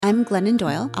I'm Glennon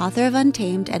Doyle, author of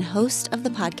Untamed and host of the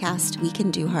podcast We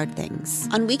Can Do Hard Things.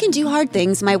 On We Can Do Hard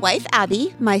Things, my wife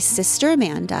Abby, my sister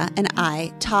Amanda, and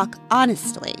I talk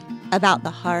honestly about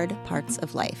the hard parts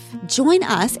of life. Join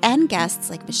us and guests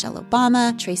like Michelle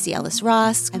Obama, Tracy Ellis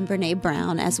Ross, and Brene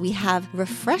Brown as we have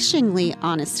refreshingly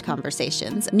honest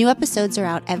conversations. New episodes are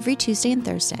out every Tuesday and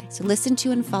Thursday, so listen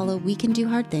to and follow We Can Do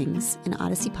Hard Things, an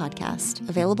Odyssey podcast,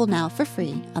 available now for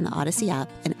free on the Odyssey app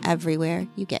and everywhere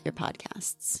you get your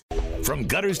podcasts. From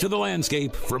gutters to the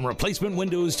landscape, from replacement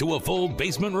windows to a full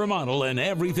basement remodel and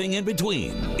everything in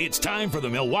between, it's time for the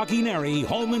Milwaukee NARI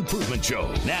Home Improvement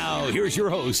Show. Now, here's your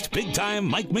host, big-time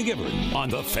Mike McGivern on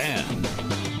The Fan.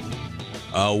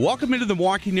 Welcome into the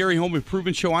Milwaukee NARI Home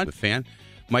Improvement Show on The Fan.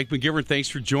 Mike McGivern, thanks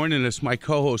for joining us. My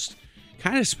co-host,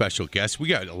 kind of special guest. We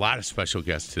got a lot of special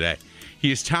guests today.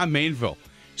 He is Tom Mainville.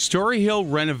 Story Hill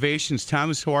Renovations.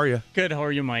 Thomas, how are you? Good. How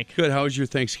are you, Mike? Good. How was your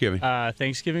Thanksgiving?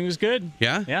 Thanksgiving was good.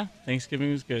 Yeah? Yeah,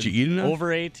 Thanksgiving was good. Did you eat enough?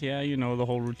 Overate. Yeah, you know the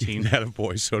whole routine. That a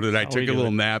boy. So did I. Took a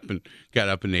little nap and got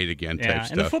up and ate again type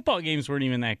stuff. And the football games weren't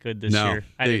even that good this year,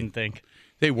 I didn't think.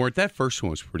 They weren't. That first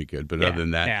one was pretty good, but other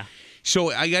than that. Yeah.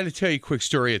 So I got to tell you a quick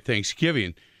story at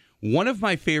Thanksgiving. One of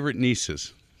my favorite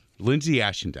nieces, Lindsay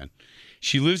Ashenden,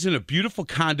 she lives in a beautiful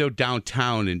condo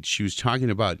downtown, and she was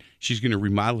talking about she's going to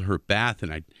remodel her bath,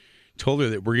 and I told her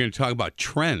that we're going to talk about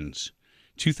trends,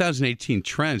 2018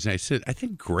 trends. And I said, I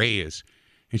think gray is.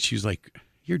 And she was like,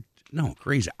 no,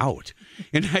 gray's out.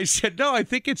 And I said, no, I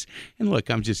think it's, and look,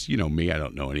 I'm just, me, I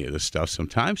don't know any of this stuff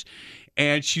sometimes.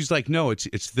 And she's like, no,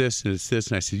 it's this and it's this.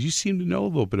 And I said, you seem to know a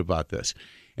little bit about this.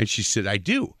 And she said, I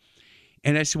do.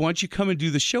 And I said, why don't you come and do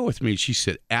the show with me? She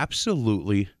said,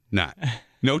 absolutely not.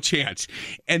 No chance.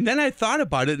 And then I thought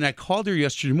about it, and I called her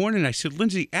yesterday morning, and I said,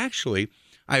 Lindsay, actually,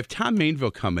 I have Tom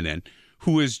Mainville coming in,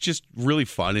 who is just really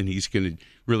fun, and he's going to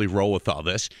really roll with all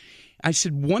this. I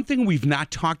said, one thing we've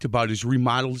not talked about is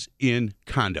remodels in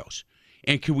condos.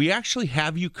 And can we actually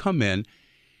have you come in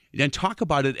and talk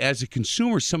about it as a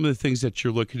consumer, some of the things that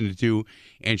you're looking to do?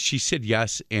 And she said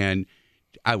yes, and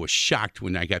I was shocked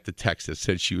when I got the text that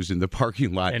said she was in the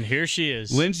parking lot. And here she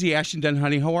is. Lindsay Ashenden,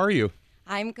 honey, how are you?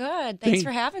 I'm good. Thanks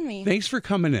for having me. Thanks for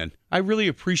coming in. I really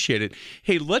appreciate it.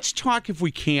 Hey, let's talk if we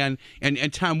can.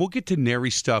 And Tom, we'll get to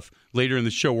NARI stuff later in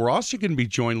the show. We're also going to be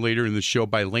joined later in the show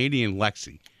by Lainey and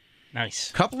Lexi. Nice.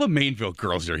 A couple of Mainville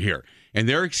girls are here, and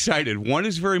they're excited. One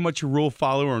is very much a rule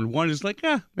follower, and one is like,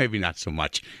 maybe not so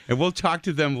much. And we'll talk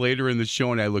to them later in the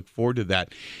show, and I look forward to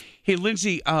that. Hey,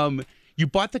 Lindsay, you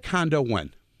bought the condo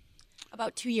when?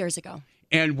 About 2 years ago.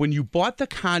 And when you bought the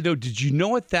condo, did you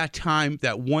know at that time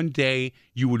that one day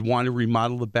you would want to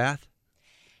remodel the bath?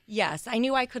 Yes, I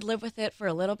knew I could live with it for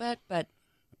a little bit, but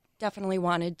definitely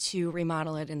wanted to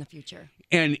remodel it in the future.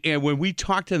 And when we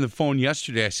talked on the phone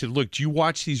yesterday, I said, look, do you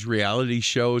watch these reality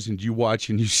shows? And do you watch?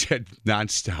 And you said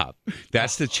nonstop.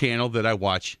 That's the channel that I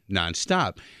watch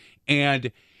nonstop.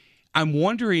 And I'm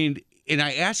wondering, and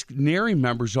I ask NARI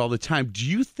members all the time, do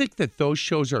you think that those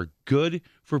shows are good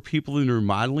for people in the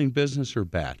remodeling business or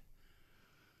bad?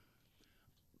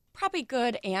 Probably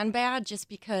good and bad, just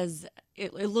because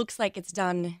it looks like it's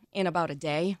done in about a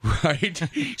day. Right.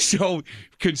 So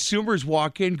consumers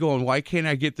walk in going, why can't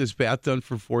I get this bath done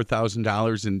for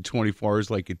 $4,000 in 24 hours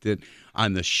like it did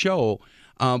on the show?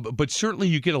 But certainly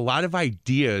you get a lot of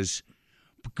ideas,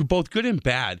 both good and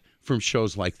bad, from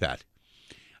shows like that.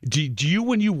 Do you,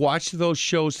 when you watch those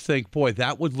shows, think, boy,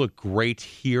 that would look great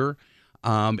here,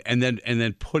 and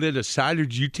then put it aside? Or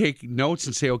do you take notes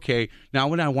and say, okay, now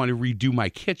when I want to redo my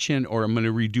kitchen or I'm going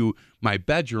to redo my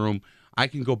bedroom, I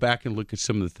can go back and look at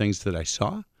some of the things that I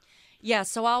saw? Yeah,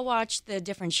 so I'll watch the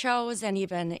different shows and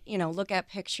even, look at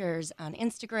pictures on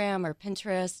Instagram or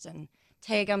Pinterest and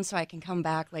tag them so I can come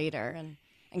back later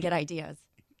and get ideas.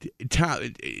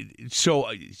 So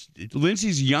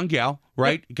Lindsay's a young gal,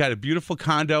 right? Yep. Got a beautiful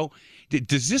condo.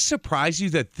 Does this surprise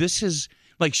you that this is,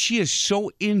 like, she is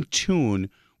so in tune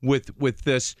with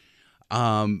this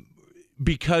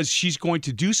because she's going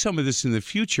to do some of this in the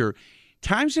future?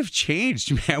 Times have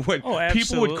changed, man. When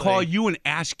people would call you and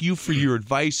ask you for your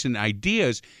advice and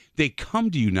ideas, they come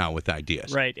to you now with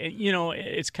ideas. Right. And,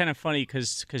 it's kind of funny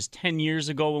because 10 years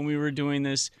ago when we were doing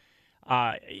this,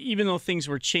 even though things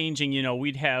were changing,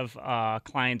 we'd have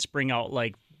clients bring out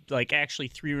like actually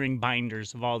 3-ring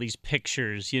binders of all these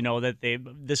pictures, that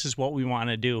this is what we want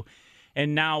to do.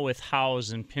 And now with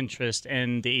Houzz and Pinterest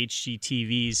and the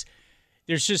HGTVs,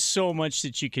 there's just so much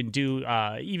that you can do,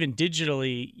 even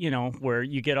digitally, where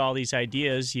you get all these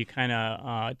ideas, you kind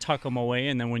of tuck them away,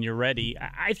 and then when you're ready,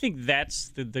 I think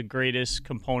that's the greatest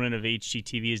component of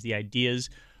HGTV is the ideas.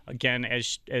 Again,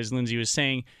 as Lindsay was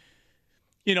saying,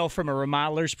 From a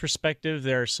remodeler's perspective,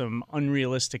 there are some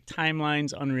unrealistic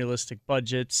timelines, unrealistic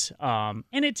budgets, and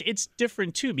it's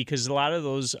different too because a lot of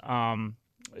those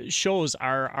shows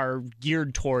are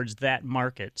geared towards that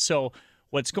market. So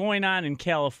what's going on in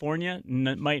California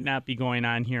might not be going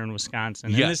on here in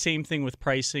Wisconsin, and the same thing with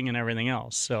pricing and everything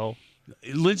else. So,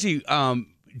 Lindsay,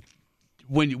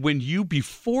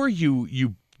 before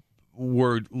you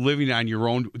were living on your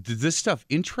own, did this stuff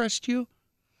interest you?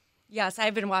 Yes,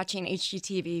 I've been watching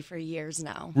HGTV for years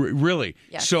now. Really?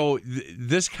 Yes. So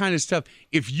this kind of stuff,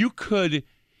 if you could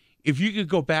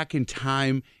go back in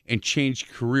time and change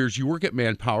careers, you work at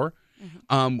Manpower,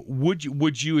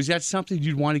 would you, is that something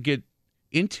you'd want to get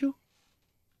into?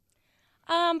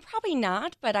 Probably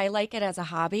not, but I like it as a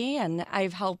hobby, and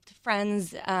I've helped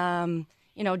friends,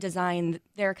 design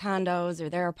their condos or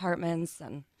their apartments.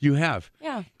 And you have?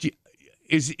 Yeah.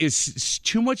 Is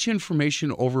too much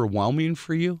information overwhelming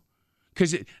for you?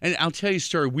 And I'll tell you a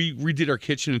story. We redid our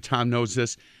kitchen, and Tom knows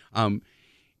this, and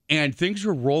things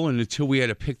were rolling until we had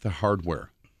to pick the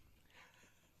hardware.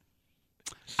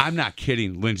 I'm not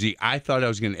kidding, Lindsay. I thought I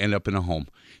was going to end up in a home.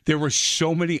 There were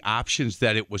so many options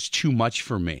that it was too much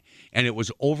for me, and it was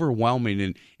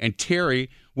overwhelming. And Terry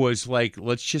was like,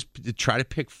 let's just try to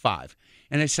pick 5.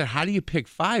 And I said, how do you pick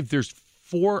 5? There's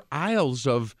 4 aisles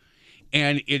of,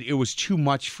 and it was too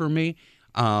much for me.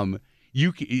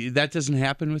 That doesn't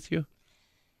happen with you?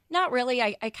 Not really.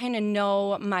 I kind of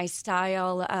know my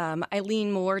style. I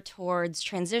lean more towards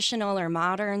transitional or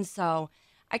modern, so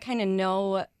I kind of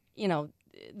know,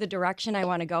 the direction I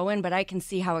want to go in, but I can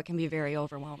see how it can be very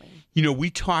overwhelming. We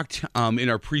talked in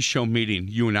our pre-show meeting,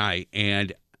 you and I,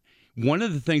 and one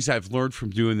of the things I've learned from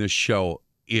doing this show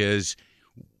is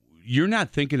you're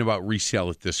not thinking about resale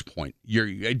at this point.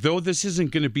 Though this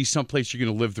isn't going to be someplace you're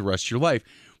going to live the rest of your life,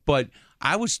 but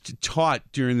I was taught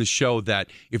during the show that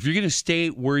if you're going to stay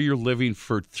where you're living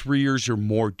for 3 years or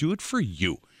more, do it for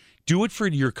you. Do it for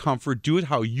your comfort. Do it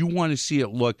how you want to see it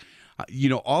look.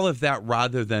 All of that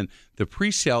rather than the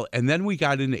pre-sale. And then we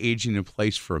got into aging in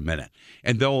place for a minute.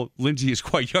 And though Lindsay is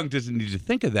quite young, doesn't need to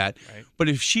think of that. Right. But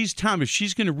if she's going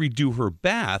to redo her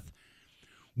bath,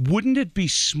 wouldn't it be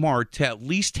smart to at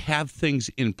least have things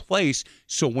in place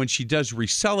so when she does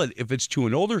resell it, if it's to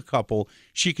an older couple,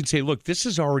 she can say, look, this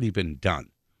has already been done.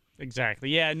 Exactly.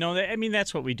 Yeah, no,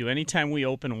 that's what we do. Anytime we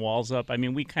open walls up,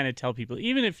 we kind of tell people,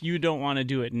 even if you don't want to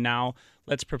do it now,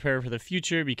 let's prepare for the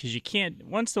future because you can't,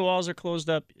 once the walls are closed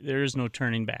up, there is no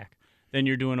turning back. Then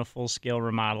you're doing a full-scale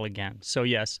remodel again. So,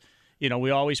 yes, we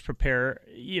always prepare,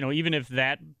 even if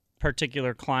that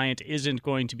particular client isn't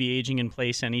going to be aging in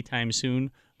place anytime soon,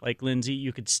 like Lindsay,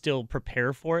 you could still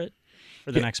prepare for it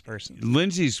for the next person.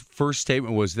 Lindsay's first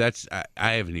statement was, that's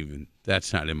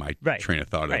not in my train of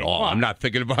thought at all. Well, I'm not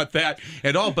thinking about that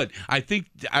at all, but I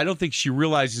don't think she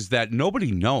realizes that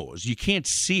nobody knows. You can't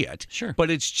see it, sure,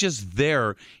 but it's just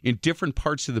there in different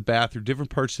parts of the bath or different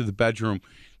parts of the bedroom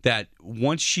that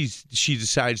once she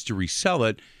decides to resell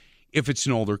it, if it's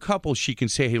an older couple, she can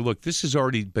say, hey, look, this has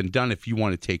already been done if you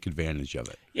want to take advantage of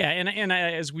it. Yeah, and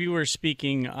as we were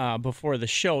speaking before the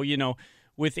show,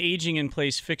 with aging in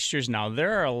place fixtures now,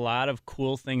 there are a lot of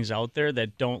cool things out there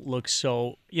that don't look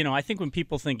so, I think when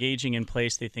people think aging in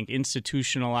place, they think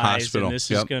institutionalized. Hospital. And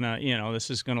this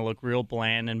is gonna look real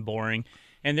bland and boring.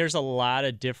 And there's a lot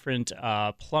of different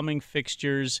plumbing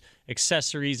fixtures,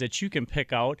 accessories that you can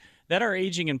pick out that are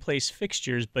aging in place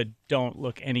fixtures, but don't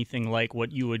look anything like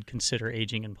what you would consider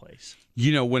aging in place.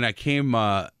 When I came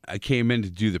in to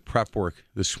do the prep work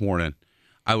this morning,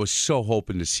 I was so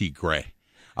hoping to see gray.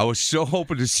 I was so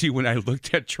hoping to see when I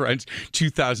looked at trends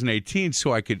 2018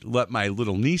 so I could let my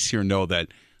little niece here know that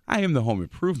I am the home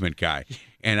improvement guy.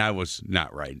 And I was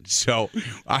not right. So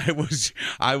I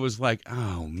was like,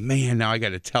 oh, man, now I got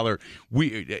to tell her.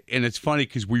 And it's funny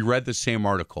because we read the same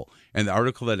article. And the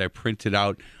article that I printed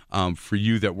out for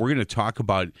you that we're going to talk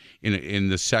about in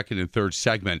the second and third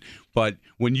segment. But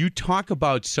when you talk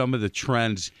about some of the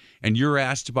trends, and you're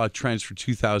asked about trends for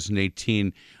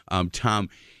 2018, Tom,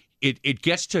 it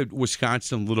gets to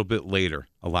Wisconsin a little bit later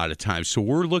a lot of times. So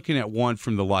we're looking at one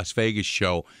from the Las Vegas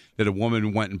show that a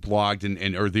woman went and blogged,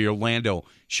 or the Orlando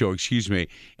show, excuse me,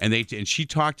 and she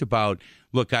talked about,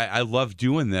 look, I love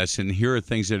doing this, and here are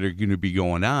things that are going to be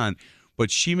going on.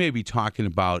 But she may be talking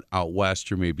about out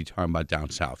west, or maybe talking about down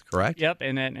south, correct? Yep,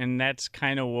 and that's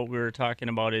kind of what we were talking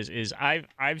about. Is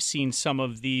I've seen some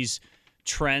of these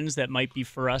trends that might be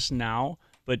for us now,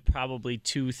 but probably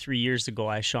 2-3 years ago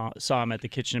I saw them at the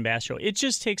Kitchen and Bath Show. It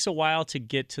just takes a while to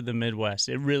get to the Midwest.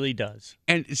 It really does.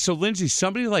 And so, Lindsay,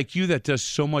 somebody like you that does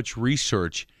so much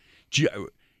research,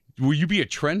 will you be a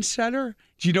trendsetter?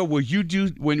 Will you do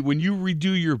when you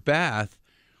redo your bath?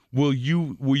 will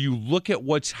you look at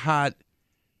what's hot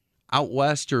out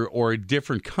west or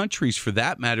different countries for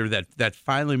that matter that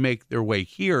finally make their way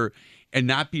here and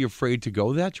not be afraid to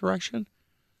go that direction?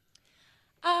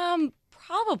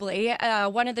 Probably.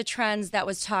 One of the trends that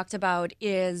was talked about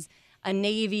is a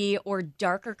navy or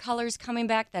darker colors coming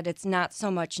back, that it's not so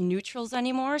much neutrals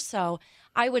anymore. So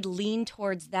I would lean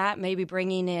towards that, maybe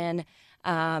bringing in,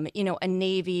 a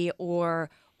navy or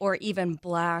even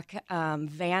black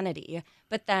vanity,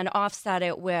 but then offset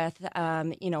it with,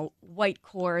 white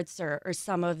quartz or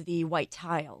some of the white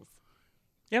tiles.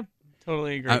 Yep,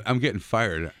 totally agree. I'm getting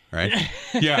fired, right?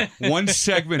 Yeah, one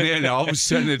segment in, all of a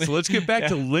sudden let's get back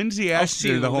to Lindsay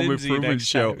Ashton, the Home Improvement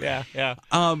Show. Yeah.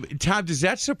 Tom, does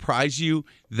that surprise you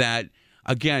that,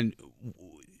 again,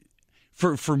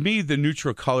 for me, the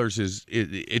neutral colors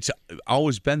it's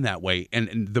always been that way,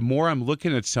 and the more I'm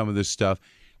looking at some of this stuff,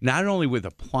 not only with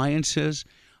appliances,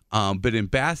 but in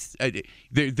bath,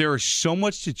 there is so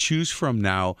much to choose from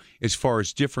now as far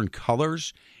as different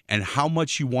colors and how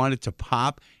much you want it to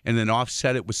pop, and then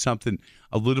offset it with something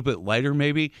a little bit lighter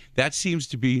maybe. That seems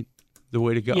to be the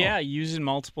way to go. Yeah, using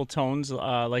multiple tones.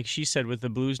 Like she said, with the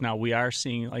blues now, we are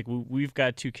seeing, like, we've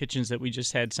got 2 kitchens that we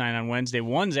just had signed on Wednesday.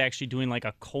 One's actually doing like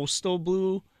a coastal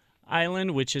blue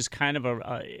island, which is kind of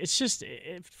it's just,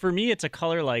 for me, it's a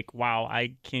color like, wow,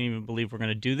 I can't even believe we're going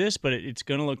to do this, but it's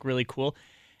going to look really cool.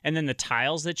 And then the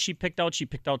tiles that she picked out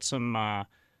some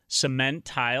cement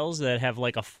tiles that have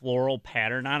like a floral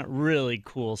pattern on it. Really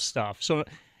cool stuff. So,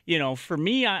 for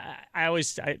me, I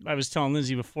was telling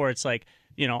Lindsay before, it's like,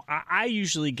 I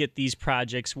usually get these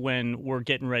projects when we're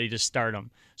getting ready to start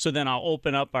them. So then I'll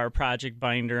open up our project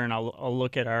binder and I'll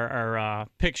look at our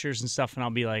pictures and stuff, and I'll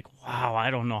be like, wow, I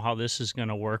don't know how this is going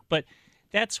to work. But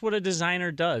that's what a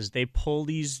designer does. They pull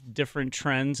these different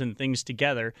trends and things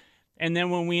together. And then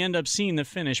when we end up seeing the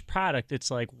finished product,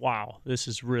 it's like, wow, this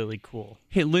is really cool.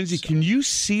 Hey, Lindsay, can you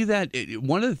see that?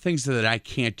 One of the things that I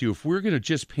can't do, if we're going to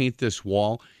just paint this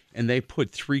wall and they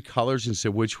put 3 colors and say,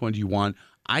 which one do you want?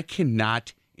 I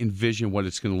cannot envision what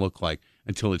it's going to look like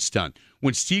until it's done.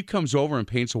 When Steve comes over and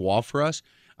paints a wall for us,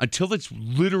 until it's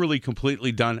literally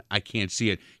completely done, I can't see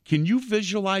it. Can you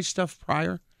visualize stuff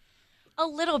prior? A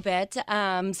little bit.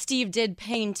 Steve did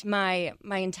paint my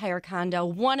entire condo.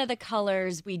 One of the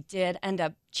colors we did end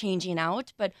up changing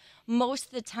out, but most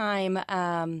of the time,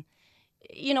 I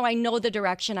know the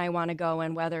direction I want to go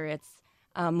in, whether it's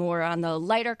more on the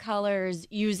lighter colors,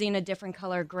 using a different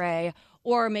color gray,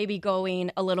 or maybe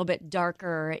going a little bit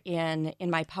darker in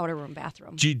my powder room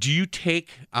bathroom. Do you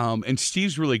take, and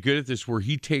Steve's really good at this, where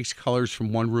he takes colors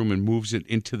from one room and moves it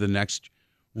into the next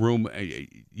room.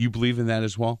 You believe in that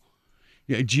as well?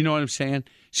 Yeah, do you know what I'm saying?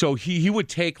 So he would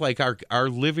take like our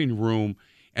living room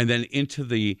and then into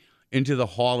the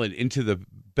hall and into the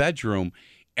bedroom,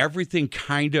 everything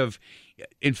kind of,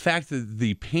 in fact,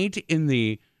 the paint in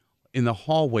the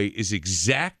hallway is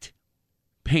exact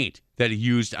paint that he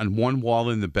used on one wall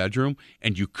in the bedroom,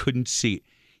 and you couldn't see it.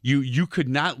 You could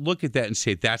not look at that and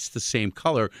say that's the same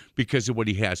color because of what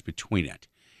he has between it.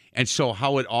 And so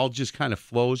how it all just kind of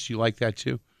flows, you like that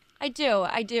too? I do.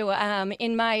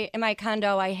 In my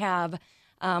condo, I have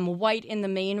white in the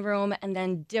main room and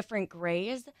then different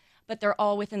grays, but they're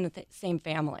all within the same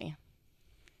family.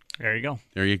 There you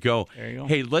go.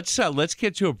 Hey, let's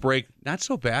get to a break. Not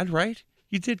so bad, right?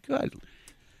 You did good.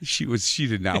 She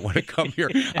did not want to come here.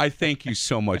 I thank you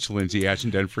so much, Lindsay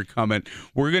Ashenden, for coming.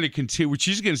 We're going to continue.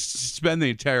 She's going to spend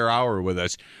the entire hour with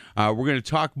us. We're going to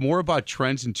talk more about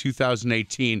trends in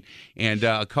 2018 and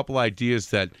a couple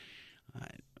ideas that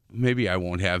maybe I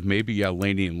won't have. Maybe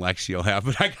Lainey and Lexi will have.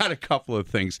 But I got a couple of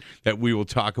things that we will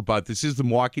talk about. This is the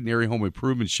Milwaukee NARI Home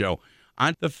Improvement Show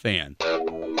on The Fan.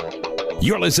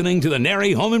 You're listening to the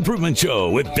NARI Home Improvement Show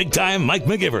with big-time Mike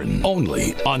McGivern,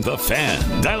 only on The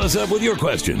Fan. Dial us up with your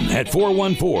question at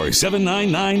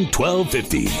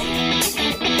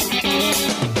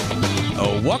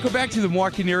 414-799-1250. Welcome back to the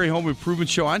Milwaukee NARI Home Improvement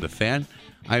Show on The Fan.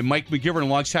 I'm Mike McGivern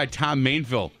alongside Tom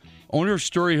Mainville, owner of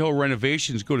Story Hill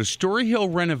Renovations. Go to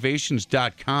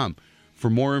StoryHillRenovations.com for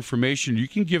more information. You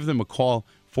can give them a call,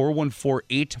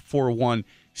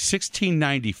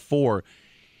 414-841-1694.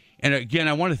 And again,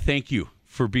 I want to thank you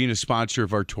for being a sponsor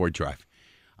of our toy drive.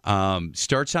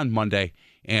 Starts on Monday,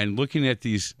 and looking at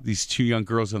these 2 young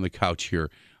girls on the couch here,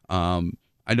 I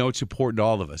know it's important to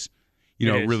all of us.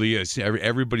 It really is.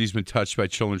 Everybody's been touched by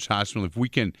Children's Hospital. If we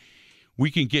can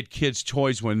get kids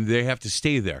toys when they have to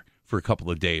stay there for a couple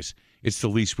of days, it's the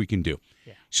least we can do.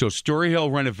 Yeah. So Story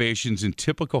Hill Renovations, in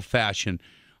typical fashion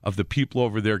of the people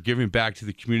over there giving back to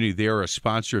the community, they are a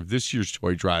sponsor of this year's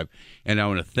toy drive, and I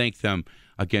want to thank them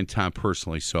again, Tom,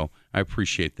 personally. So I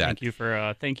appreciate that.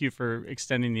 Thank you for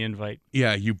extending the invite.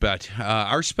 Yeah, you bet.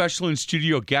 Our special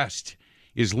in-studio guest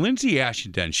is Lindsay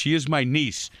Ashenden. She is my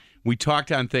niece. We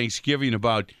talked on Thanksgiving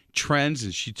about trends,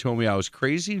 and she told me I was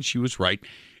crazy, and she was right.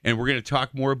 And we're going to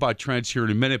talk more about trends here in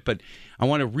a minute, but I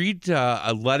want to read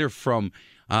a letter from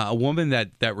a woman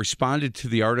that responded to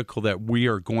the article that we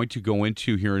are going to go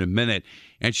into here in a minute.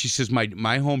 And she says,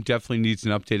 my home definitely needs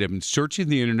an update. I've been searching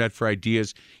the internet for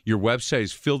ideas. Your website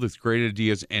is filled with great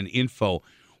ideas and info.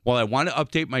 While I want to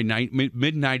update my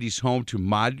mid-90s home to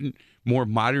more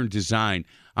modern design,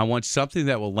 I want something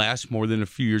that will last more than a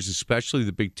few years, especially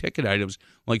the big-ticket items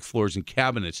like floors and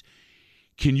cabinets.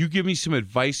 Can you give me some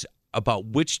advice about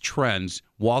which trends,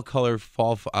 wall color,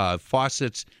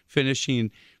 faucets,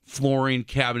 finishing, flooring,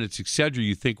 cabinets, etc.,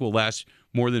 you think will last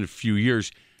more than a few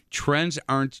years? Trends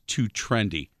aren't too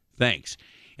trendy. Thanks.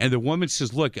 And the woman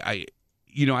says, look, I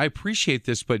appreciate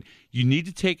this, but you need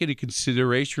to take into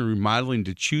consideration remodeling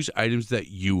to choose items that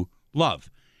you love.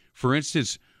 For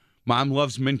instance, Mom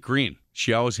loves mint green.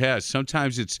 She always has.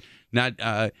 Sometimes it's not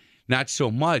so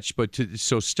much, but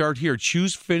so start here.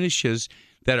 Choose finishes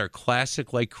that are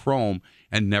classic like chrome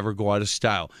and never go out of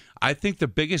style. I think the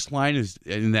biggest line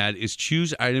is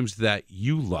choose items that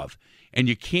you love. And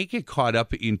you can't get caught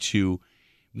up into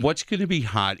what's going to be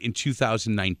hot in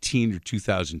 2019 or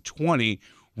 2020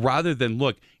 rather than,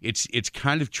 look, it's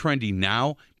kind of trendy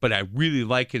now, but I really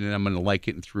like it and I'm going to like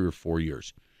it in 3 or 4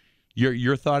 years.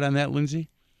 Your thought on that, Lindsay?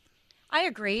 I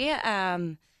agree.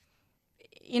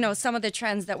 Some of the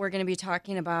trends that we're going to be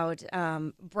talking about,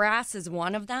 brass is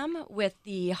one of them with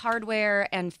the hardware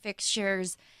and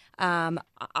fixtures.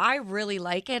 I really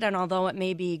like it, and although it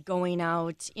may be going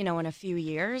out, in a few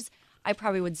years, I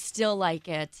probably would still like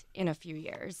it in a few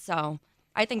years. So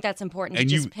I think that's important to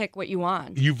just pick what you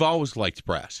want. You've always liked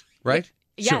brass, right?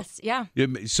 Yes, yeah.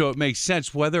 So it makes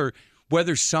sense whether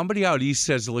somebody out east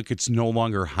says, look, it's no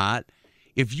longer hot.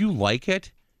 If you like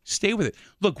it, stay with it.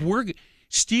 Look,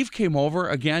 Steve came over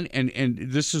again, and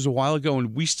this is a while ago,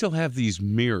 and we still have these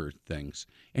mirror things.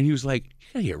 And he was like, you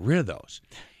got to get rid of those.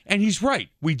 And he's right.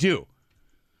 We do.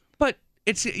 But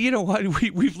it's, what?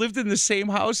 We've lived in the same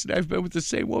house, and I've been with the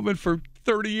same woman for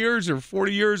 30 years or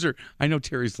 40 years. Or I know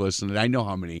Terry's listening. I know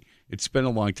how many. It's been a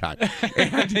long time.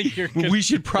 And we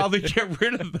should probably get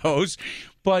rid of those,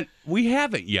 but we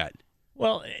haven't yet.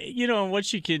 Well,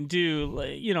 what you can do,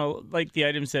 like the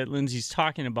items that Lindsay's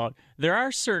talking about, there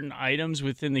are certain items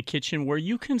within the kitchen where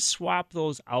you can swap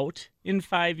those out in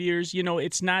 5 years.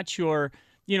 It's not your,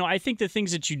 I think the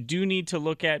things that you do need to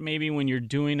look at maybe when you're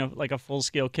doing a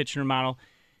full-scale kitchen remodel,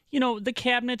 the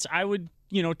cabinets, I would,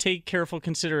 take careful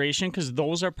consideration because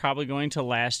those are probably going to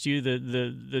last you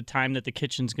the time that the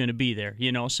kitchen's going to be there,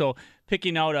 So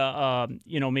picking out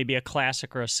maybe a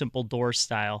classic or a simple door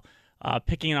style.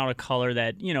 Picking out a color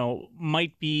that,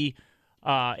 might be,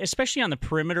 especially on the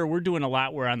perimeter. We're doing a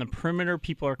lot where on the perimeter,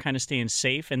 people are kind of staying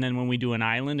safe. And then when we do an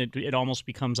island, it almost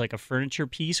becomes like a furniture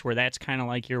piece where that's kind of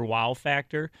like your wow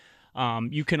factor.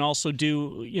 You can also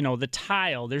do, the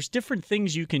tile. There's different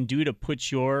things you can do to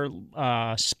put your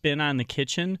spin on the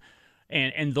kitchen.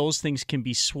 And those things can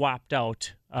be swapped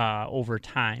out over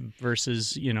time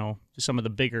versus, some of the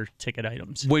bigger ticket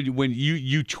items. When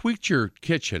you tweaked your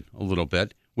kitchen a little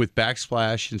bit, with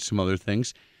backsplash and some other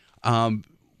things.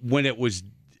 When it was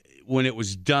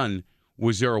done,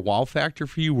 was there a wow factor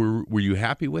for you? Were you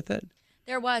happy with it?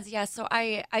 There was, yes. So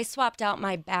I swapped out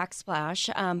my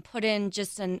backsplash, put in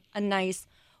just a nice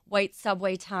white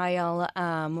subway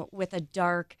tile with a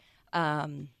dark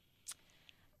grout.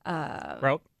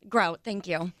 Thank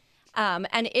you.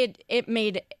 And it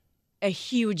made a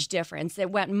huge difference. It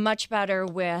went much better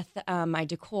with my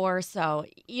decor. So,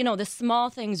 the small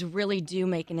things really do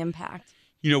make an impact.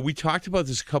 We talked about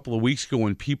this a couple of weeks ago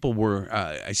when people were,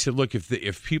 I said, look,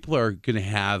 if people are going to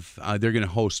have, they're going to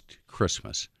host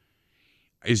Christmas,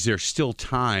 is there still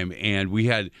time? And we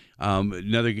had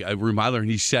another remodeler, and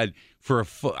he said,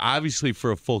 obviously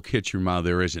for a full kitchen remodel,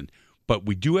 there isn't. But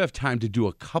we do have time to do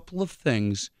a couple of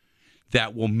things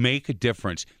that will make a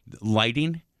difference.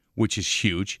 Lighting, which is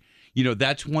huge.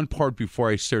 That's one part before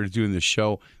I started doing the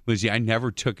show, Lizzie, I never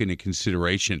took into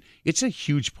consideration. It's a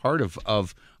huge part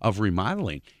of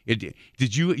remodeling.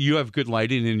 Did you have good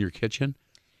lighting in your kitchen?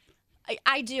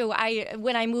 I do.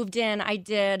 When I moved in, I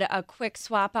did a quick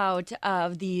swap out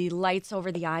of the lights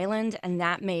over the island, and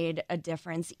that made a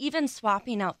difference. Even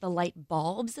swapping out the light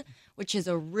bulbs, which is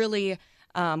a really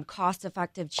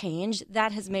cost-effective change,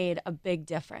 that has made a big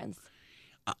difference.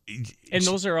 And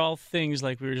those are all things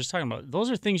like we were just talking about. Those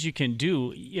are things you can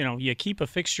do. You keep a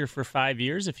fixture for 5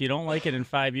 years. If you don't like it in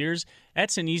 5 years,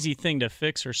 that's an easy thing to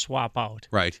fix or swap out.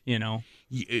 Right.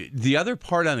 The other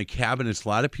part on the cabinets, a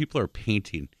lot of people are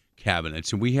painting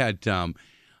cabinets, and we had a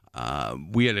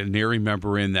NARI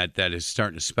member in that is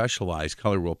starting to specialize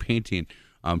color wheel painting.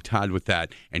 Todd with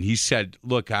that, and he said,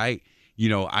 "Look, I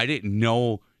didn't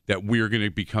know that we were going to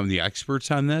become the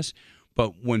experts on this,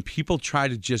 but when people try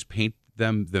to just paint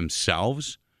them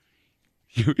themselves,"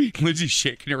 Lindsay's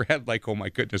shaking her head like, "Oh my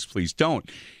goodness, please don't."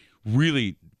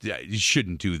 Really, you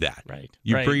shouldn't do that. Right.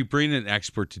 Bring an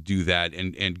expert to do that,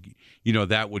 and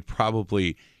that would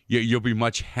probably you'll be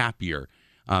much happier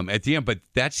at the end. But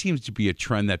that seems to be a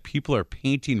trend that people are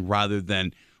painting rather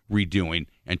than redoing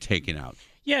and taking out.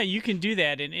 Yeah, you can do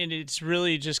that, and it's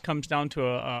really just comes down to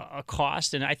a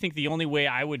cost. And I think the only way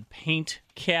I would paint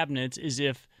cabinets is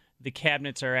if the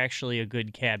cabinets are actually a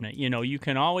good cabinet. You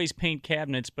can always paint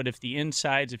cabinets, but if the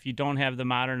insides, if you don't have the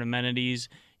modern amenities,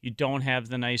 you don't have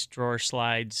the nice drawer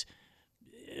slides,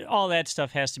 all that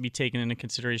stuff has to be taken into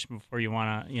consideration before you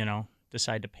want to,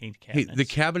 decide to paint cabinets. Hey, the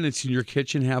cabinets in your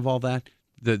kitchen have all that,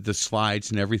 the slides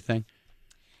and everything?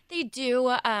 They do.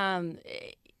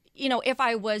 If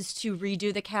I was to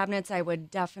redo the cabinets, I would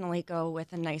definitely go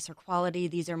with a nicer quality.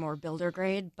 These are more builder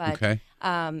grade, but okay.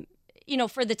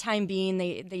 For the time being,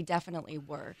 they definitely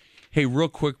work. Hey, real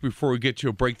quick before we get to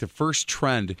a break, the first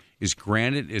trend is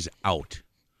granite is out.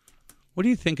 What do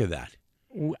you think of that?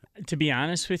 To be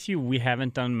honest with you, we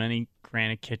haven't done many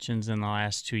granite kitchens in the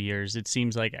last 2 years. It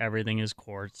seems like everything is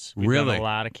quartz. We've really? done a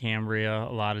lot of Cambria,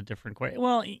 a lot of different quartz.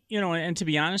 Well, and to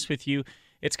be honest with you,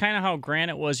 it's kind of how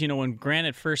granite was, when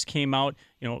granite first came out,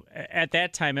 at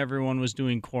that time everyone was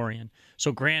doing Corian.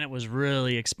 So granite was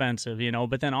really expensive,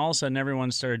 but then all of a sudden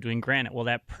everyone started doing granite. Well,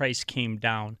 that price came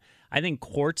down. I think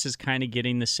quartz is kind of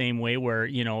getting the same way where,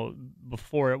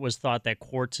 before it was thought that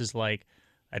quartz is like,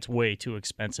 that's way too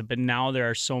expensive. But now there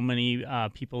are so many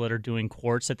people that are doing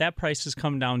quartz that price has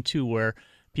come down too, where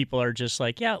people are just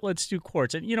like, yeah, let's do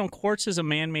quartz. And, quartz is a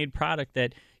man-made product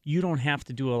that you don't have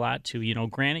to do a lot to.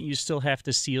 Granite, you still have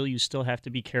to seal. You still have to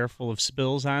be careful of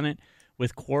spills on it.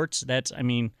 With quartz,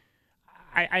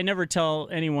 I never tell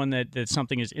anyone that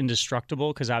something is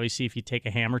indestructible because obviously if you take a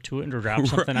hammer to it and drop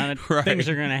something on it, right. Things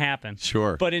are going to happen.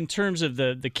 Sure. But in terms of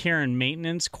the care and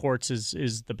maintenance, quartz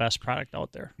is the best product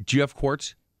out there. Do you have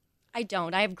quartz? I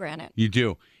don't. I have granite. You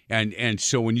do. And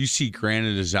so when you see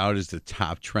granite is out as the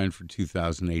top trend for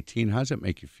 2018, how does that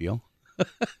make you feel?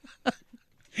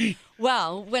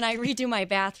 Well, when I redo my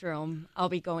bathroom, I'll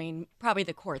be going probably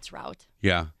the quartz route.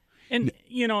 Yeah. And,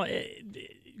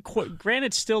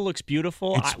 granite still looks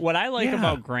beautiful. What I like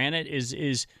about granite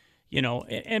is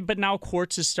but now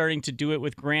quartz is starting to do it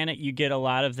with granite. You get a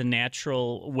lot of the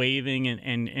natural waving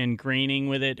and graining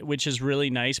with it, which is really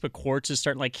nice. But quartz is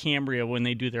starting, like Cambria, when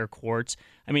they do their quartz.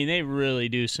 I mean, they really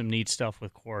do some neat stuff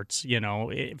with quartz,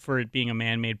 for it being a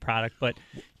man-made product. But,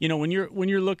 when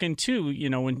you're looking to,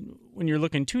 when you're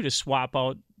looking to swap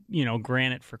out,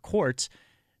 granite for quartz,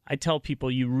 I tell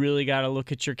people you really got to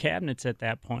look at your cabinets at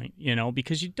that point,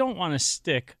 because you don't want to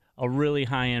stick a really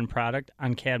high-end product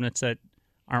on cabinets that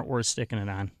aren't worth sticking it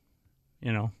on,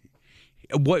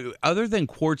 What other than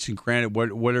quartz and granite?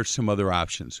 What are some other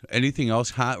options? Anything else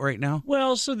hot right now?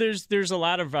 Well, so there's a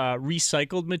lot of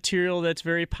recycled material that's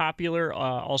very popular.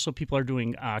 Also, people are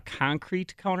doing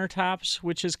concrete countertops,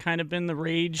 which has kind of been the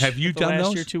rage. Have you done last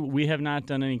those? Year too. We have not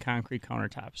done any concrete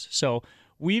countertops. So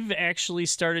we've actually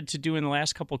started to do in the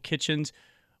last couple kitchens.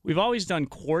 We've always done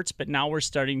quartz, but now we're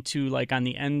starting to, like on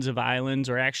the ends of islands,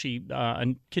 or actually a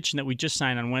kitchen that we just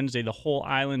signed on Wednesday, the whole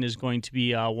island is going to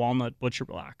be walnut butcher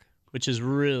block, which is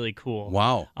really cool.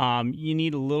 Wow. You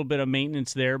need a little bit of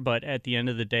maintenance there, but at the end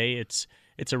of the day, it's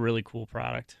a really cool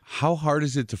product. How hard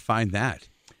is it to find that?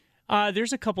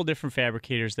 There's a couple different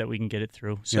fabricators that we can get it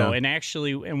through. So, and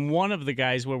actually, and one of the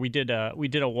guys where we did a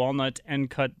walnut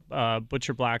end cut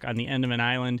butcher block on the end of an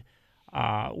island.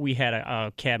 We had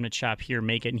a cabinet shop here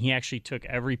make it, and he actually took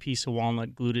every piece of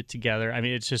walnut, glued it together. I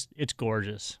mean, it's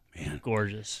gorgeous. Man,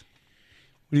 gorgeous.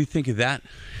 What do you think of that,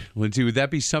 Lindsay? Would that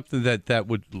be something that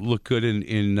would look good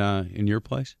in your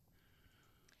place?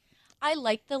 I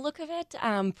like the look of it.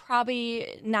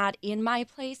 Probably not in my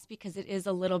place because it is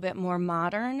a little bit more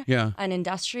modern and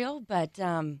industrial. But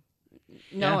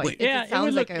no, it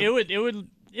sounds like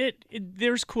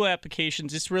there's cool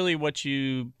applications. It's really what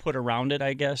you put around it,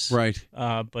 I guess. Right.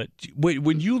 But wait,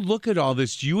 when you look at all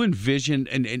this, do you envision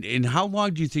and how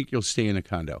long do you think you'll stay in a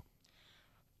condo?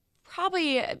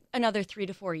 Probably another 3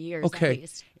 to 4 years at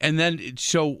least. And then,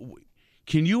 so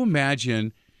can you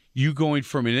imagine you going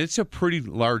from, and it's a pretty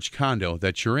large condo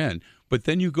that you're in, But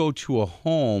then you go to a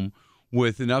home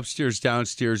with an upstairs,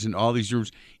 downstairs, and all these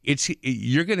rooms.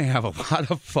 You're going to have a lot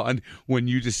of fun when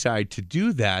you decide to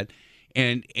do that.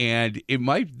 And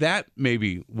that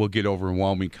maybe will get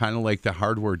overwhelming, kind of like the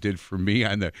hardware did for me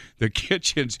on the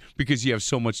kitchens, because you have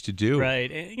so much to do. Right.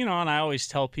 And I always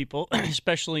tell people,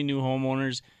 especially new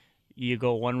homeowners, you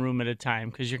go one room at a time,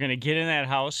 because you're going to get in that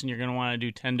house and you're going to want to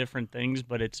do 10 different things,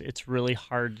 but it's really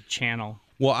hard to channel.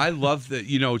 Well, I love that,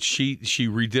 she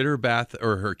redid her bath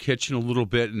or her kitchen a little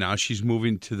bit, and now she's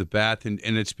moving to the bath, and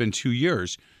it's been 2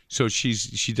 years. So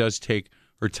she does take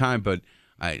her time, but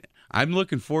I'm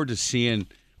looking forward to seeing.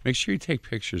 Make sure you take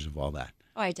pictures of all that.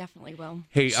 Oh, I definitely will.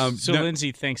 Hey,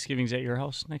 Lindsay, Thanksgiving's at your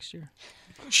house next year?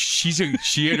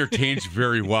 She entertains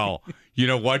very well. You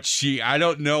know what? I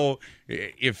don't know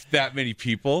if that many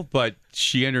people, but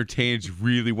she entertains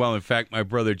really well. In fact, my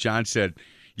brother John said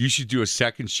you should do a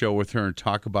second show with her and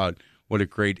talk about what a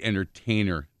great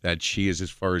entertainer that she is as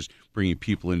far as bringing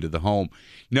people into the home.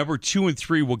 Number 2 and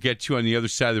 3 we'll get to on the other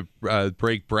side of the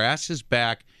break. Brass is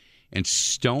back, and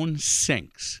stone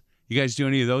sinks. You guys do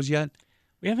any of those yet?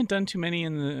 We haven't done too many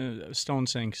in the stone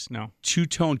sinks, no.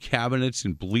 Two-tone cabinets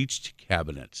and bleached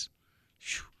cabinets.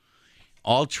 Whew.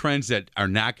 All trends that are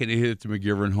not going to hit the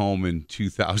McGivern home in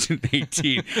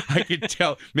 2018. I can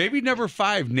tell. Maybe number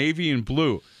 5, navy and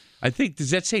blue. I think, does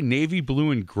that say navy,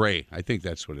 blue, and gray? I think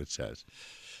that's what it says.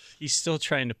 He's still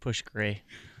trying to push gray.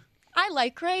 I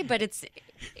like gray, but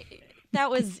that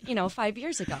was, 5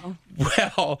 years ago.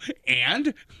 Well,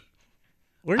 and...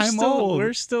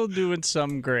 We're still doing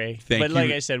some gray. But like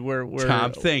I said, we're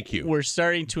Tom, thank you. We're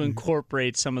starting to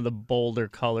incorporate some of the bolder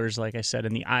colors, like I said,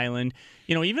 in the island.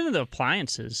 Even in the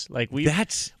appliances. Like we've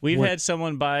had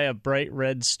someone buy a bright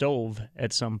red stove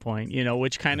at some point,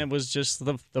 which kind of was just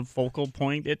the focal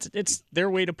point. It's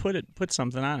their way to put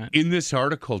something on it. In this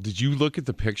article, did you look at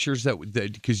the pictures that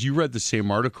because you read the same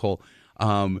article?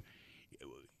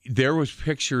 There was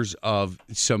pictures of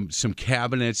some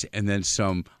cabinets and then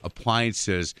some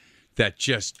appliances that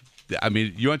just,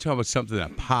 you want to talk about something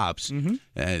that pops,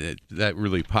 that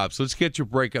really pops. Let's get to a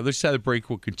break. On the other side of the break,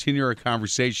 we'll continue our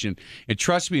conversation. And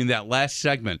trust me, in that last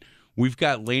segment, we've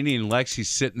got Lainey and Lexi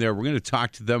sitting there. We're going to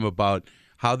talk to them about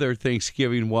how their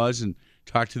Thanksgiving was and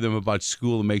talk to them about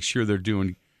school and make sure they're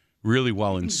doing really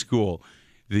well in school.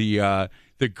 The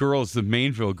girls, the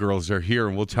Mainville girls, are here,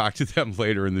 and we'll talk to them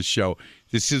later in the show.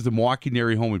 This is the Milwaukee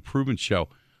NARI Home Improvement Show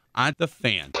on The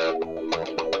Fan.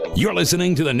 You're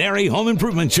listening to the NARI Home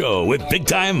Improvement Show with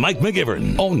big-time Mike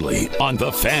McGivern, only on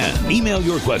The Fan. Email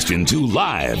your question to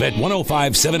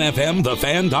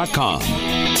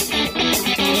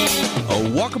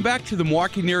live@1057fmthefan.com. Welcome back to the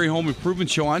Milwaukee NARI Home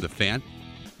Improvement Show on The Fan.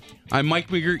 I'm Mike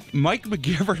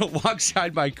McGivern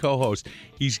alongside my co-host.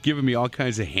 He's giving me all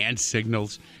kinds of hand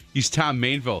signals. He's Tom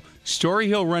Mainville. Story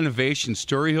Hill Renovations,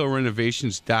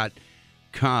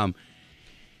 StoryHillRenovations.com.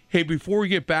 Hey, before we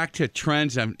get back to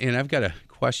trends, I've got a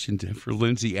question for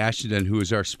Lindsay Ashenden, who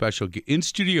is our special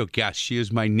in-studio guest. She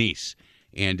is my niece,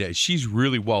 and she's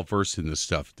really well-versed in this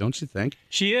stuff, don't you think?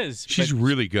 She is. She's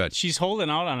really good. She's holding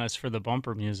out on us for the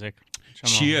bumper music.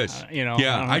 She is.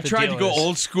 Yeah, I tried to go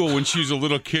old school when she was a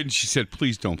little kid, and she said,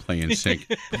 please don't play in sync.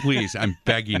 Please, I'm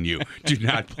begging you, do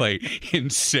not play in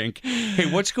sync.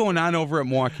 Hey, what's going on over at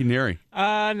Milwaukee NARI?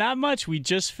 Not much. We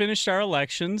just finished our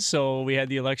elections, so we had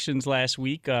the elections last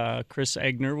week. Chris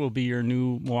Egner will be your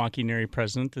new Milwaukee NARI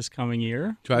president this coming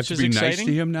year. Do I have to be nice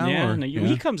to him now? Yeah,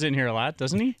 he comes in here a lot,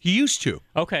 doesn't he? He used to.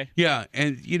 Okay. Yeah,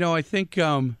 and, I think...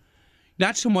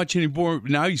 not so much anymore.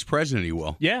 Now he's president, he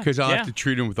will. Yeah. Because I'll have to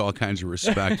treat him with all kinds of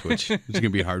respect, which is going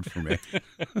to be hard for me.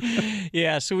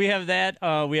 Yeah, so we have that.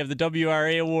 We have the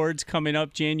WRA Awards coming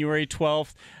up January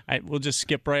 12th. We'll just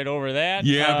skip right over that.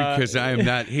 Yeah, because I am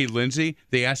not. Hey, Lindsay,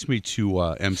 they asked me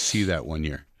to MC that one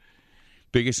year.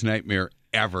 Biggest nightmare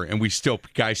ever. And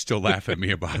guys still laugh at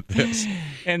me about this.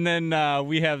 And then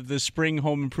we have the Spring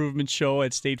Home Improvement Show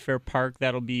at State Fair Park.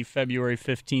 That'll be February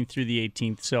 15th through the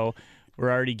 18th. So we're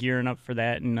already gearing up for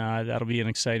that, and that'll be an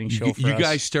exciting show for us. You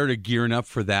guys started gearing up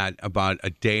for that about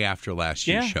a day after last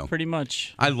year's show. Yeah, pretty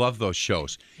much. I love those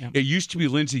shows. Yeah. It used to be,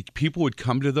 Lindsay, people would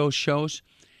come to those shows,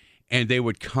 and they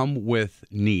would come with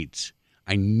needs.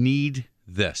 I need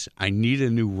this. I need a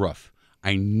new roof.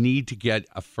 I need to get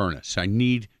a furnace. I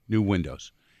need new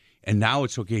windows. And now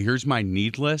it's, okay, here's my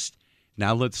need list.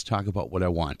 Now let's talk about what I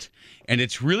want. And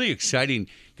it's really exciting.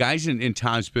 Guys in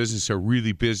Tom's business are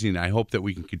really busy, and I hope that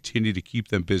we can continue to keep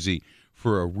them busy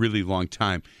for a really long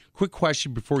time. Quick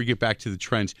question before we get back to the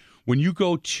trends. When you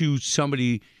go to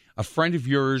somebody, a friend of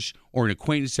yours or an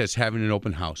acquaintance that's having an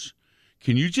open house,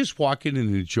 can you just walk in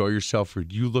and enjoy yourself, or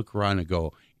do you look around and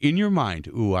go, in your mind,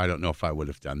 ooh, I don't know if I would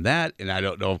have done that, and I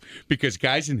don't know, because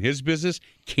guys in his business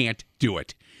can't do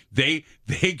it. They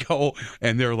go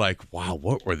and they're like, wow,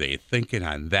 what were they thinking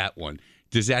on that one?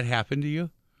 Does that happen to you?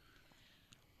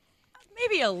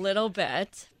 Maybe a little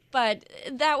bit, but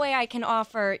that way I can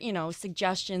offer,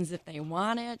 suggestions if they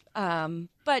want it.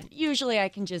 But usually I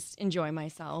can just enjoy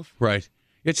myself. Right.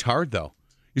 It's hard, though.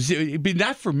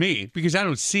 Not for me, because I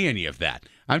don't see any of that.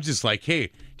 I'm just like,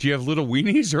 hey, do you have little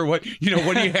weenies or what?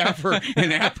 What do you have for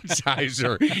an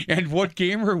appetizer? And what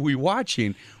game are we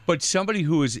watching? But somebody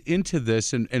who is into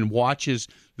this and watches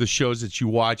the shows that you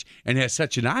watch and has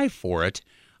such an eye for it,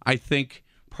 I think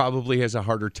probably has a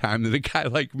harder time than a guy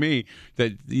like me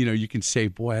that, you can say,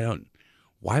 boy,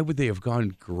 why would they have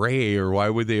gone gray, or why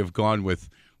would they have gone with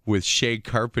shag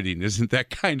carpeting? Isn't that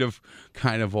kind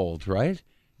of old, right?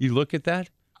 You look at that?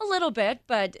 A little bit,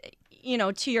 but,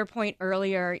 to your point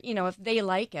earlier, if they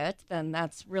like it, then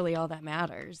that's really all that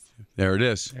matters. There it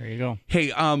is. There you go.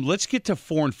 Hey, let's get to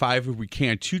 4 and 5 if we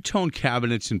can. Two-tone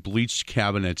cabinets and bleached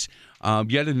cabinets.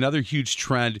 Yet another huge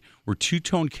trend were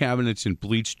two-tone cabinets and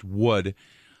bleached wood.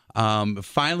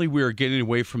 Finally, we are getting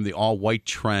away from the all-white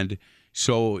trend.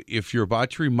 So if you're about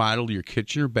to remodel your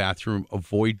kitchen or bathroom,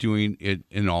 avoid doing it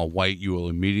in all white. You will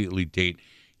immediately date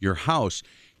your house.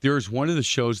 There is one of the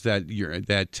shows that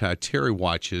Terry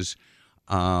watches,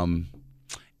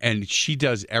 and she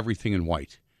does everything in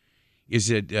white.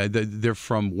 They're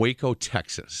from Waco,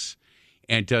 Texas,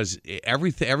 and does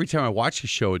everything. Every time I watch the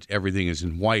show, everything is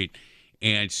in white.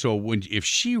 And so if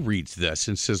she reads this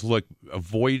and says, "Look,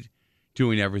 avoid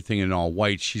doing everything in all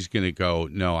white," she's going to go,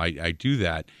 "No, I do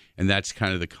that," and that's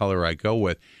kind of the color I go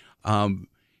with.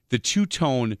 The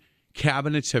two-tone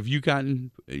cabinets. You've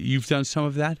done some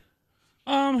of that?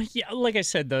 Yeah, like I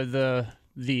said,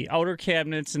 the outer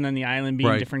cabinets and then the island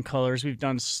being different colors. We've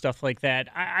done stuff like that.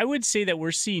 I would say that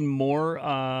we're seeing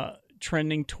more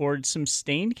trending towards some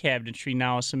stained cabinetry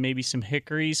now. So maybe some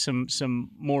hickory,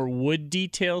 some more wood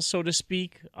details, so to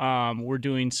speak. We're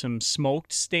doing some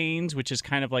smoked stains, which is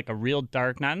kind of like a real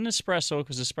dark, not an espresso,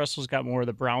 because espresso's got more of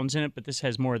the browns in it, but this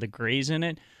has more of the grays in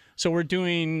it. So we're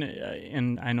doing,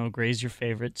 and I know gray's your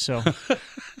favorite, so.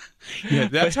 Yeah,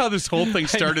 that's how this whole thing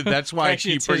started. That's why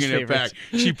Actually, I keep bringing it back.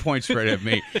 She points right at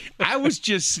me. I was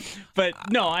just. But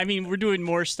no, I mean, we're doing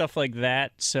more stuff like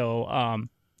that. So,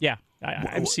 yeah,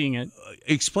 I'm seeing it.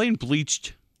 Explain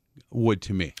bleached wood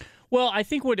to me. Well, I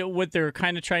think what they're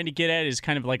kind of trying to get at is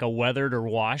kind of like a weathered or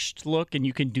washed look, and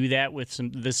you can do that with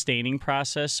the staining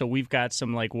process. So we've got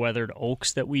some like weathered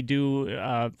oaks that we do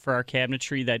for our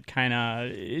cabinetry that kind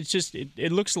of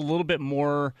it looks a little bit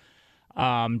more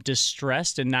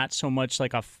distressed and not so much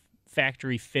like a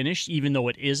factory finish, even though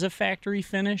it is a factory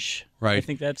finish. Right. I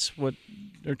think that's what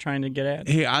they're trying to get at.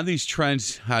 Hey, on these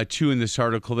trends, too, in this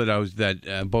article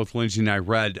that both Lindsay and I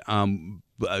read.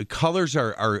 Colors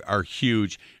are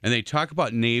huge, and they talk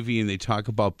about navy and they talk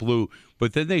about blue,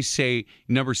 but then they say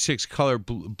number 6 color.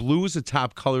 Blue is the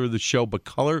top color of the show, but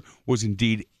color was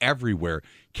indeed everywhere.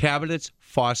 Cabinets,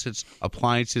 faucets,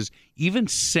 appliances, even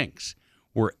sinks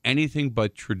were anything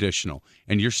but traditional,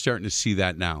 and you're starting to see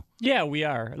that now. Yeah, we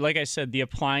are. Like I said, the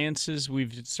appliances,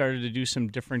 we've started to do some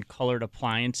different colored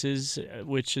appliances,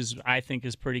 which I think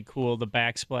is pretty cool. The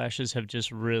backsplashes have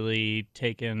just really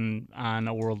taken on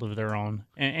a world of their own.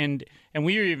 And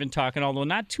we were even talking, although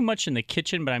not too much in the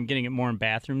kitchen, but I'm getting it more in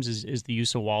bathrooms, is the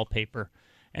use of wallpaper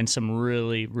and some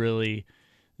really, really,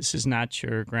 this is not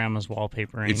your grandma's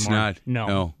wallpaper anymore. It's not.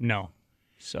 No.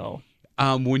 So...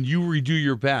 when you redo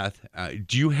your bath,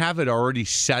 do you have it already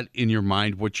set in your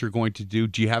mind what you're going to do?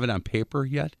 Do you have it on paper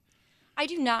yet? I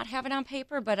do not have it on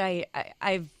paper, but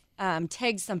I've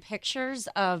tagged some pictures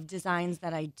of designs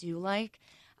that I do like.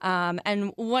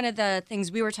 And one of the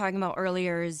things we were talking about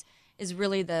earlier is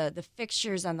really the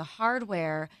fixtures and the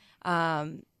hardware,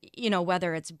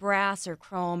 whether it's brass or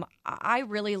chrome. I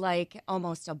really like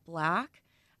almost a black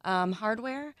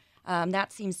hardware.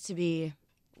 That seems to be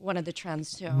one of the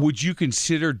trends too. Would you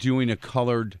consider doing a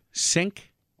colored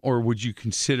sink, or would you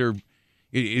consider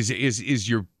is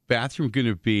your bathroom going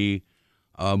to be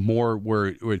more where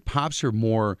it pops, or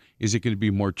more? Is it going to be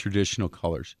more traditional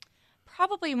colors?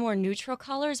 Probably more neutral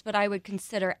colors, but I would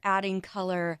consider adding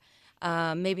color,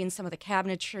 maybe in some of the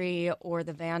cabinetry or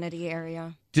the vanity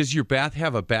area. Does your bath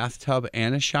have a bathtub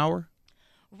and a shower?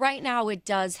 Right now, it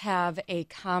does have a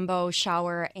combo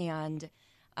shower and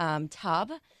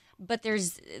tub. But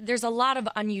there's a lot of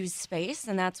unused space,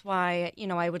 and that's why,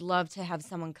 I would love to have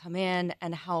someone come in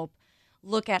and help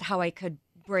look at how I could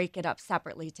break it up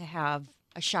separately to have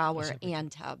a shower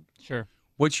and tub. Sure.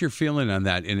 What's your feeling on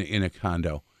that in a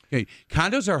condo? Hey,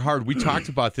 condos are hard. We talked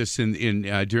about this in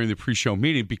during the pre-show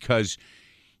meeting, because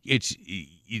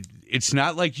it's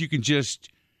not like you can just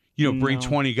bring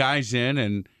 20 guys in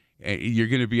and you're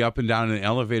going to be up and down in an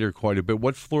elevator quite a bit.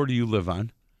 What floor do you live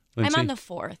on, Lindsay? I'm on the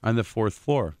 4th. On the 4th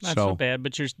floor. Not so bad,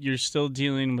 but you're still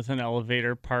dealing with an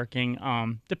elevator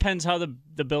parking. Depends how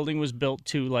the building was built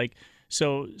too. Like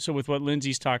so with what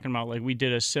Lindsay's talking about, like we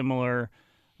did a similar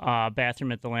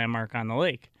bathroom at the Landmark on the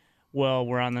lake. Well,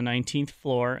 we're on the 19th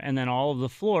floor, and then all of the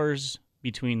floors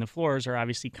between the floors are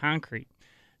obviously concrete.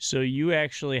 So you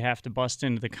actually have to bust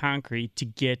into the concrete to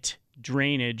get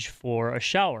drainage for a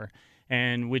shower,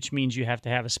 and which means you have to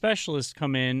have a specialist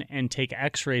come in and take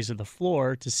x-rays of the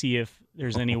floor to see if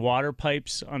there's any water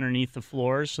pipes underneath the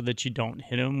floors so that you don't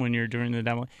hit them when you're doing the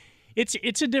demo.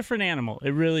 It's a different animal.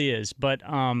 It really is. But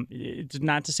it's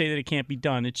not to say that it can't be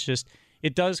done. It's just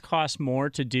it does cost more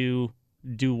to do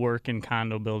work in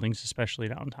condo buildings, especially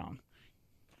downtown.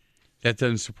 That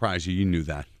doesn't surprise you. You knew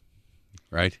that,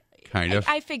 right? Kind of.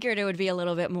 I figured it would be a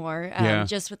little bit more,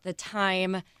 just with the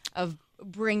time of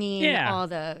bringing all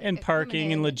the and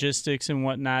parking and logistics and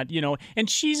whatnot. And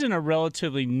she's in a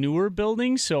relatively newer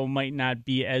building, so might not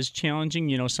be as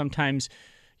challenging. Sometimes,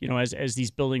 as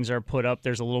these buildings are put up,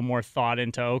 there's a little more thought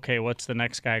into, okay, what's the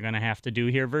next guy going to have to do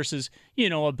here versus,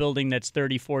 a building that's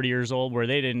 30, 40 years old where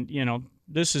they didn't,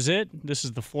 this is it. This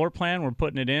is the floor plan. We're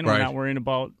putting it in. Right. We're not worrying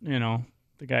about,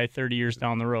 the guy 30 years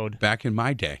down the road. Back in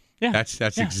my day. Yeah.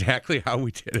 That's exactly how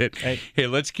we did it. Right. Hey,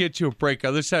 let's get to a break.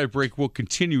 Other side of break, we'll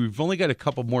continue. We've only got a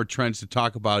couple more trends to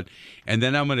talk about, and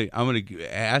then I'm gonna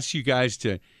ask you guys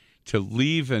to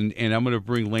leave, and I'm gonna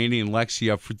bring Lainey and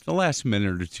Lexi up for the last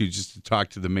minute or two just to talk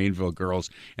to the Mainville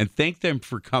girls and thank them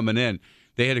for coming in.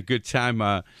 They had a good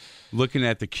time looking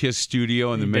at the KISS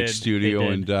studio and the Mix studio,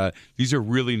 and these are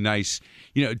really nice.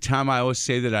 Tom, I always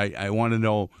say that I want to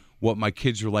know what my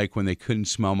kids were like when they couldn't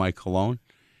smell my cologne.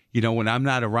 When I'm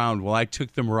not around, I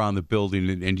took them around the building,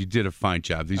 and you did a fine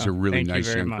job. These are really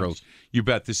nice young girls. You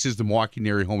bet. This is the Milwaukee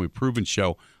NARI Home Improvement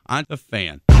Show on The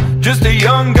Fan. Just a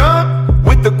young gun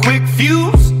with a quick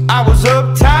fuse. I was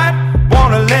uptight,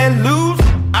 wanna let loose.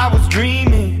 I was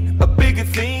dreaming of bigger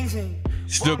things.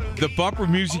 It's the bumper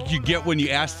music you get when you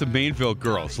ask the Mainville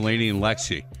girls, Lainey and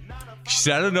Lexi. She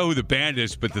said, I don't know who the band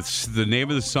is, but the name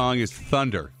of the song is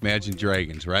Thunder, Imagine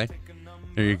Dragons, right?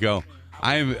 There you go.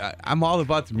 I'm all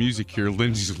about the music here.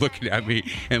 Lindsay's looking at me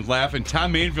and laughing.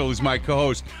 Tom Mainville is my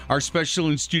co-host, our special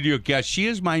in-studio guest. She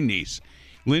is my niece,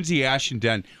 Lindsay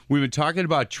Ashendon. We've been talking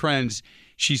about trends.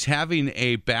 She's having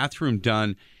a bathroom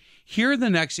done here in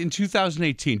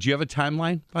 2018. Do you have a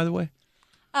timeline, by the way?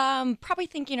 Probably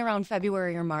thinking around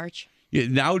February or March. Yeah,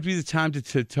 now would be the time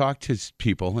to talk to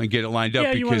people and get it lined up. Yeah,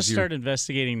 because you want to start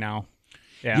investigating now.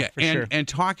 Yeah, for sure. And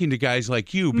talking to guys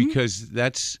like you, because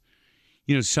that's...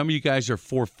 some of you guys are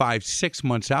 4, 5, 6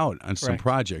 months out on some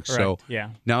projects. Correct.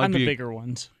 So now on the bigger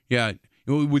ones. Yeah.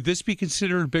 Would this be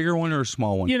considered a bigger one or a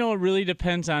small one? It really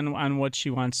depends on what she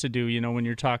wants to do. When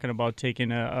you're talking about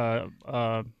taking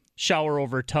a shower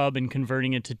over tub and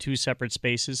converting it to 2 separate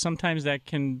spaces, sometimes that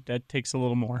takes a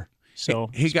little more. So,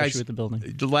 hey guys, with the building.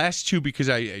 The last two, because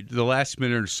the last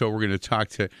minute or so, we're going to talk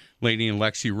to Lainey and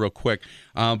Lexi real quick.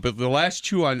 But the last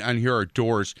two on here are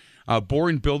doors.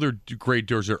 Boring builder grade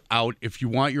doors are out. If you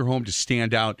want your home to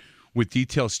stand out with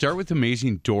detail, start with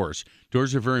Amazing Doors.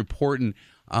 Doors are very important.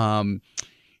 When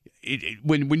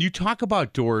you talk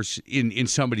about doors in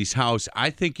somebody's house, I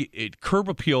think curb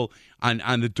appeal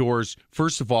on the doors,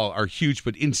 first of all, are huge.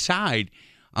 But inside,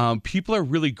 people are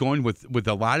really going with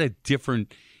a lot of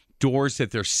different doors that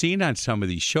they're seeing on some of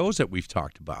these shows that we've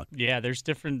talked about. Yeah, there's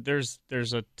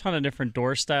a ton of different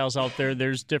door styles out there.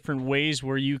 There's different ways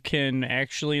where you can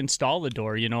actually install the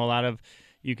door. You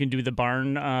can do the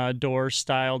barn door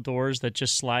style doors that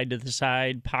just slide to the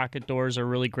side. Pocket doors are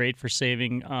really great for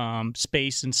saving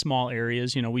space in small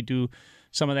areas. We do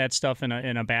some of that stuff in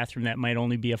a bathroom that might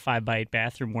only be a 5x8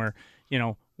 bathroom where,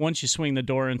 once you swing the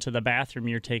door into the bathroom,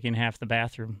 you're taking half the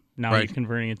bathroom. Now You're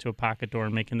converting it to a pocket door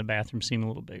and making the bathroom seem a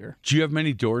little bigger. Do you have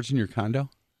many doors in your condo?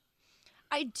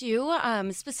 I do.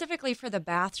 Specifically for the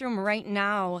bathroom, right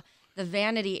now, the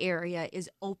vanity area is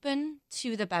open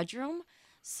to the bedroom.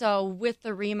 So with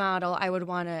the remodel, I would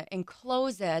want to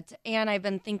enclose it. And I've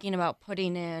been thinking about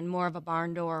putting in more of a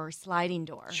barn door or sliding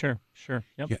door. Sure.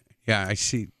 Yep. Yeah, I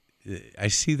see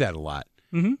that a lot.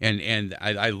 Mm-hmm. And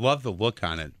I love the look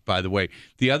on it, by the way.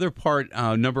 The other part,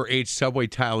 number 8, subway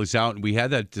tile is out. And we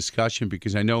had that discussion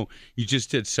because I know you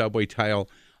just did subway tile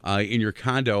in your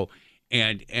condo.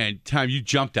 And Tom, you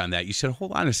jumped on that. You said,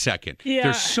 "Hold on a second. Yeah.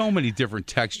 There's so many different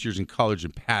textures and colors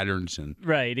and patterns." And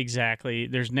Right, exactly.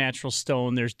 There's natural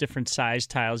stone. There's different size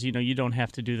tiles. You don't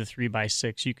have to do the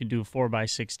 3x6. You can do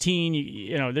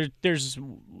 4x16.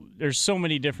 There's so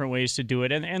many different ways to do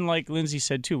it. And like Lindsay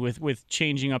said too, with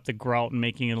changing up the grout and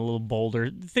making it a little bolder,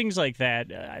 things like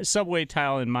that. Subway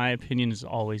tile, in my opinion, is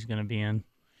always going to be in.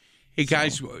 hey,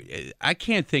 guys, I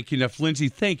can't thank you enough. Lindsay,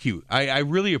 thank you. I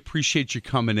really appreciate you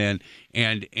coming in,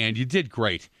 and you did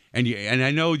great. And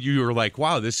I know you were like,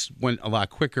 wow, this went a lot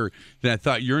quicker than I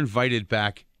thought. You're invited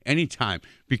back anytime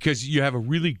because you have a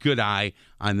really good eye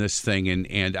on this thing,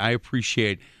 and I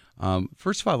appreciate.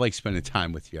 First of all, I like spending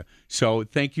time with you. So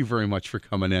thank you very much for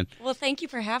coming in. Well, thank you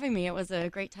for having me. It was a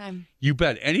great time. You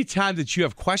bet. Anytime that you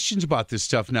have questions about this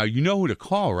stuff, now you know who to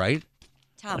call, right?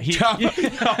 Tom.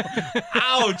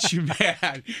 Ouch,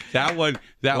 man. That one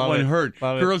hurt.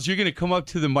 Girls, you're going to come up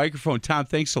to the microphone. Tom,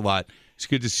 thanks a lot. It's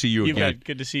good to see you again.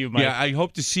 Good to see you, Mike. Yeah, I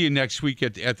hope to see you next week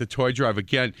at the Toy Drive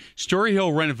again. Story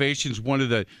Hill Renovations, one of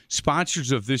the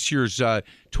sponsors of this year's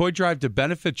Toy Drive to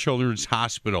benefit Children's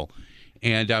Hospital.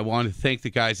 And I want to thank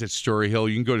the guys at Story Hill.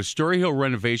 You can go to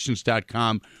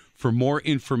storyhillrenovations.com for more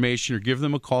information or give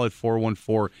them a call at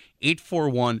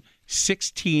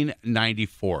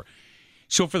 414-841-1694.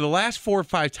 So for the last 4 or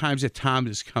 5 times that Tom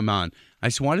has come on, I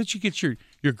said, why don't you get your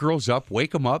girls up,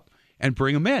 wake them up, and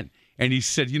bring them in? And he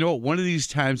said, you know what, one of these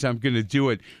times I'm going to do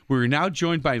it. We're now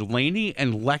joined by Lainey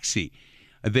and Lexi.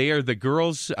 They are the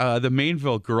girls, the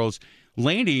Mainville girls.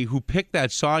 Lainey, who picked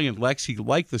that song, and Lexi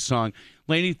liked the song.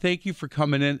 Lainey, thank you for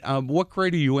coming in. What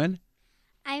grade are you in?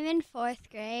 I'm in 4th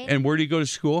grade. And where do you go to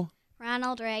school?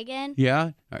 Ronald Reagan.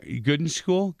 Yeah? Are you good in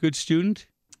school? Good student?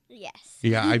 Yes.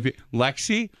 Yeah.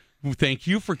 Lexi, thank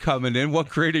you for coming in. What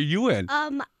grade are you in?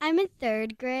 I'm in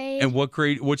 3rd grade. And what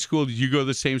school? Did you go to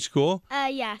the same school?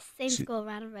 Yeah, same school,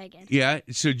 Ronald Reagan. Yeah.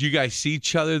 So do you guys see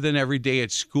each other then every day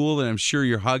at school? And I'm sure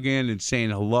you're hugging and saying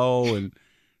hello and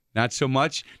not so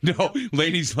much? No,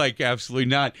 Lainey's like, absolutely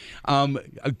not.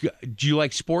 Do you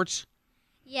like sports?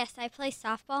 Yes, I play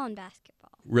softball and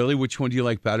basketball. Really? Which one do you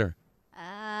like better?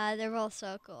 They're both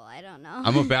so cool. I don't know.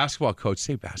 I'm a basketball coach.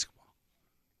 Say basketball.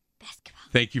 Basketball.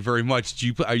 Thank you very much.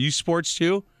 Are you sports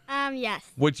too?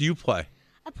 Yes. What do you play?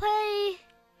 I play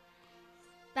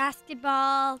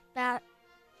basketball,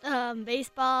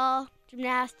 baseball,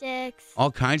 gymnastics.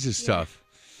 All kinds of stuff.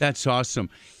 That's awesome.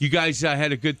 You guys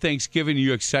had a good Thanksgiving. Are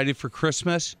you excited for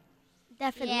Christmas?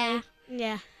 Definitely.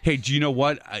 Yeah. Hey, do you know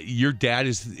what? Your dad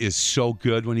is so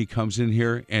good when he comes in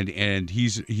here, and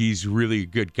he's really a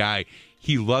good guy.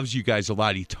 He loves you guys a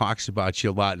lot. He talks about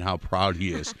you a lot and how proud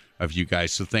he is of you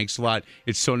guys. So thanks a lot.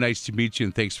 It's so nice to meet you,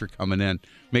 and thanks for coming in.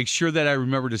 Make sure that I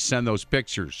remember to send those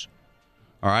pictures.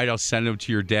 All right, I'll send them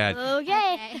to your dad.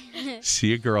 Okay. See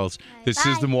you, girls. This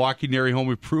is the Milwaukee NARI Home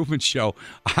Improvement Show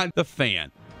on The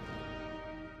Fan.